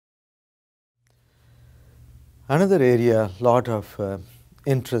Another area, a lot of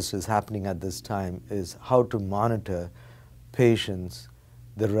interest is happening at this time is how to monitor patients,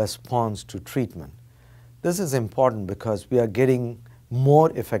 the response to treatment. This is important because we are getting more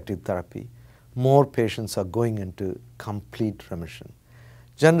effective therapy. More patients are going into complete remission.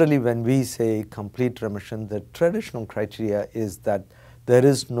 Generally, when we say complete remission, the traditional criteria is that there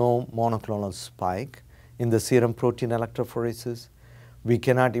is no monoclonal spike in the serum protein electrophoresis. We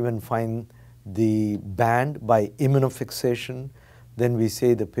cannot even find the band by immunofixation. Then we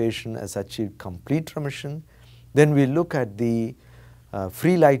say the patient has achieved complete remission. Then we look at the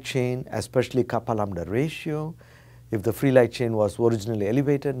free light chain, especially kappa lambda ratio. If the free light chain was originally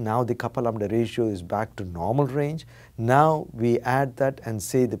elevated, now the kappa lambda ratio is back to normal range. Now we add that and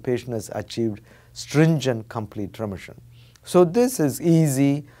say the patient has achieved stringent complete remission. So this is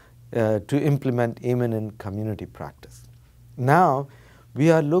easy to implement even in community practice. Now we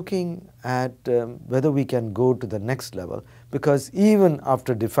are looking at whether we can go to the next level, because even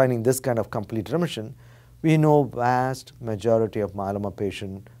after defining this kind of complete remission, we know vast majority of myeloma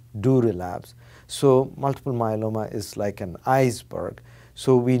patients do relapse. So multiple myeloma is like an iceberg.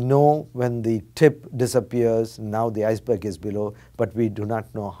 So we know when the tip disappears, now the iceberg is below, but we do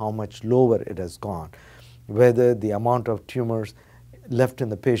not know how much lower it has gone. Whether the amount of tumors left in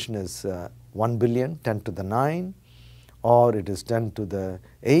the patient is 1 billion, 10 to the 9, or it is 10 to the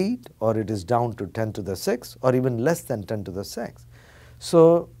 8, or it is down to 10 to the 6, or even less than 10 to the 6.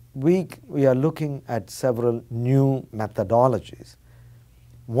 So we are looking at several new methodologies.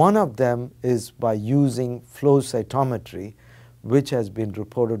 One of them is by using flow cytometry, which has been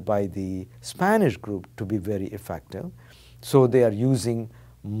reported by the Spanish group to be very effective. So they are using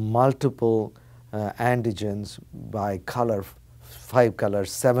multiple antigens by color, 5 color,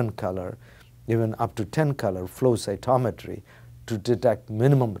 7 color, even up to 10 color flow cytometry to detect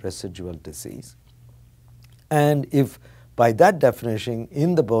minimum residual disease. And if by that definition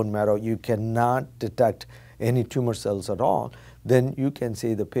in the bone marrow you cannot detect any tumor cells at all, then you can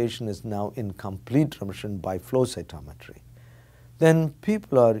say the patient is now in complete remission by flow cytometry. Then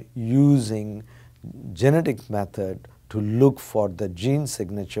people are using genetic method to look for the gene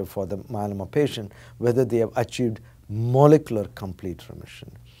signature for the myeloma patient, whether they have achieved molecular complete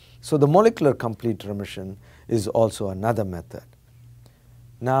remission. So the molecular complete remission is also another method.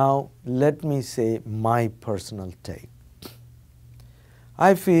 Now let me say my personal take.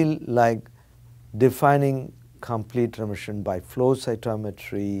 I feel like defining complete remission by flow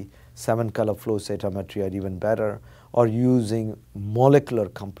cytometry, 7 color flow cytometry are even better, or using molecular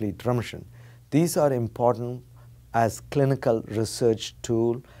complete remission. These are important as clinical research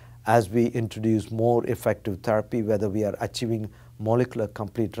tool as we introduce more effective therapy, whether we are achieving molecular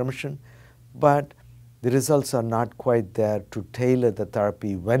complete remission, but the results are not quite there to tailor the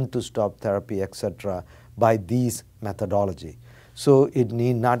therapy, when to stop therapy, etc. by these methodology. So it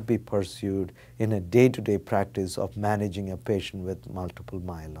need not be pursued in a day-to-day practice of managing a patient with multiple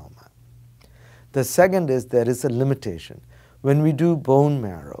myeloma. The second is there is a limitation. When we do bone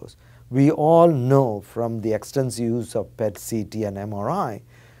marrows, we all know from the extensive use of PET-CT and MRI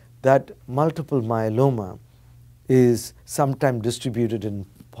that multiple myeloma is sometimes distributed in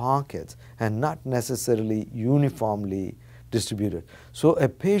pockets and not necessarily uniformly distributed. So a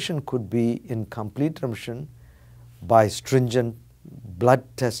patient could be in complete remission by stringent blood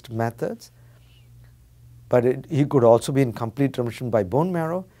test methods, but he could also be in complete remission by bone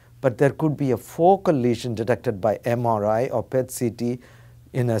marrow, but there could be a focal lesion detected by MRI or PET-CT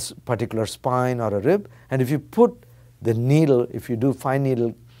in a particular spine or a rib, and if you put the needle, if you do fine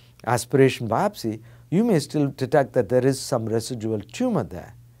needle aspiration biopsy, you may still detect that there is some residual tumor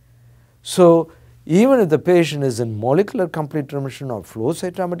there. So even if the patient is in molecular complete remission or flow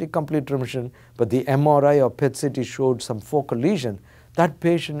cytometry complete remission, but the MRI or PET-CT showed some focal lesion, that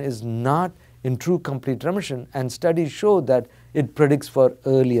patient is not in true complete remission, and studies show that it predicts for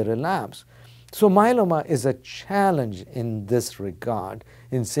earlier relapse. So myeloma is a challenge in this regard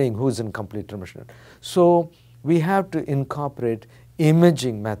in saying who's in complete remission. So we have to incorporate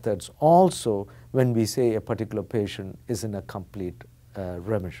imaging methods also when we say a particular patient is in a complete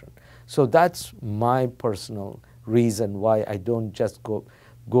remission. So that's my personal reason why I don't just go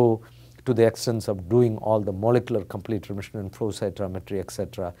to the extent of doing all the molecular complete remission and flow cytometry,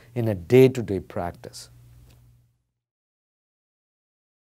 etc., in a day-to-day practice.